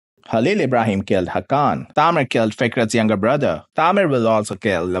Halil Ibrahim killed Hakan. Tamer killed Fikrat's younger brother. Tamer will also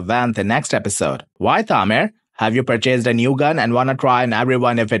kill Levant in next episode. Why Tamer? Have you purchased a new gun and wanna try on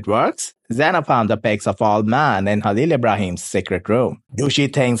everyone if it works? Zeynep found the pics of all men in Halil Ibrahim's secret room. Do she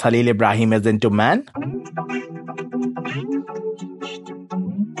think Halil Ibrahim is into men?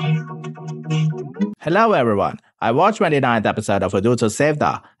 Hello everyone. I watched 29th episode of Hudutsuz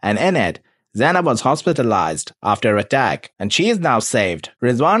Sevda, and in it, Zeynep was hospitalized after attack, and she is now saved.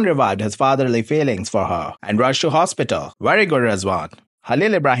 Rizwan revived his fatherly feelings for her and rushed to hospital. Very good, Rizwan.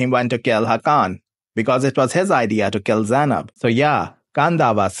 Halil Ibrahim went to kill Hakan because it was his idea to kill Zeynep. So yeah, kan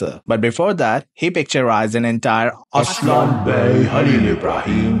davası. But before that, he picturized an entire Aslan Bey Halil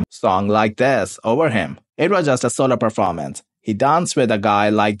Ibrahim song like this over him. It was just a solo performance. He danced with a guy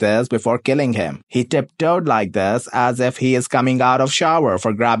like this before killing him. He tiptoed like this as if he is coming out of shower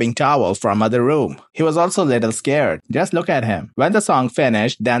for grabbing towel from other room. He was also a little scared. Just look at him. When the song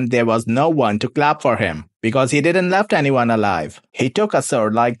finished, then there was no one to clap for him because he didn't left anyone alive. He took a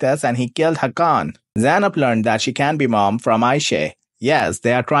sword like this and he killed Hakan. Zeynep learned that she can be mom from Ayşe. Yes,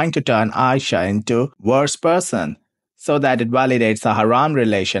 they are trying to turn Ayşe into worse person, so that it validates a haram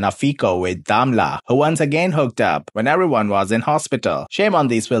relation of Fico with Damla, who once again hooked up when everyone was in hospital. Shame on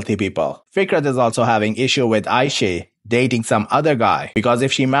these filthy people. Fikrat is also having issue with Ayşe dating some other guy, because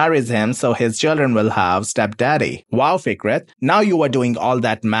if she marries him, so his children will have stepdaddy. Wow, Fikrat, now you are doing all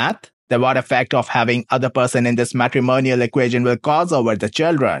that math? Then what effect of having other person in this matrimonial equation will cause over the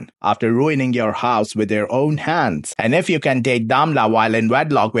children after ruining your house with your own hands? And if you can date Damla while in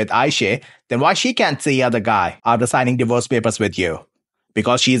wedlock with Ayşe, then why she can't see other guy after signing divorce papers with you?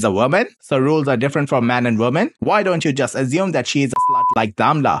 Because she's a woman? So rules are different from man and woman? Why don't you just assume that she's a slut like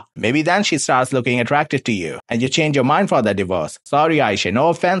Damla? Maybe then she starts looking attractive to you and you change your mind for the divorce. Sorry Ayşe, no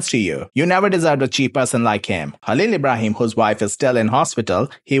offense to you. You never deserved a cheap person like him. Halil Ibrahim, whose wife is still in hospital,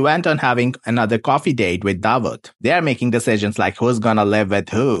 he went on having another coffee date with Davut. They are making decisions like who's gonna live with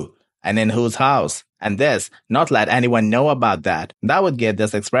who and in whose house. And this, not let anyone know about that. Davut gave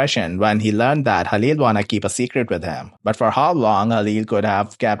this expression when he learned that Halil wanna keep a secret with him. But for how long Halil could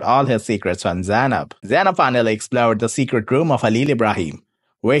have kept all his secrets from Zeynep? Zeynep finally explored the secret room of Halil Ibrahim,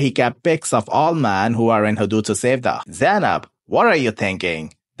 where he kept pics of all men who are in Hudutsuz Sevda. Zeynep, what are you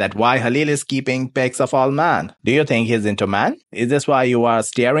thinking? That why Halil is keeping pics of all men? Do you think he's into men? Is this why you are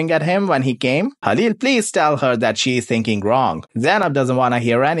staring at him when he came? Halil, please tell her that she is thinking wrong. Zeynep doesn't want to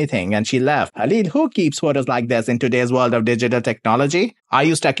hear anything and she left. Halil, who keeps photos like this in today's world of digital technology? Are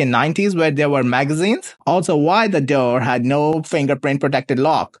you stuck in 90s where there were magazines? Also, why the door had no fingerprint protected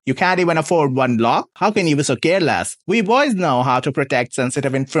lock? You can't even afford one lock? How can you be so careless? We boys know how to protect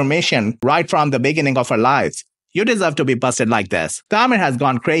sensitive information right from the beginning of our lives. You deserve to be busted like this. Tamer has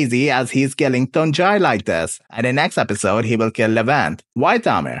gone crazy as he's killing Tuncay like this. And in next episode, he will kill Levant. Why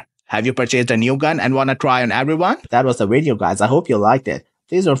Tamer? Have you purchased a new gun and wanna try on everyone? That was the video guys. I hope you liked it.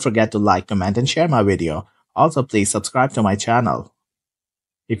 Please don't forget to like, comment and share my video. Also please subscribe to my channel.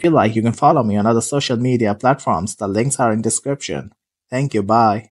 If you like, you can follow me on other social media platforms. The links are in description. Thank you. Bye.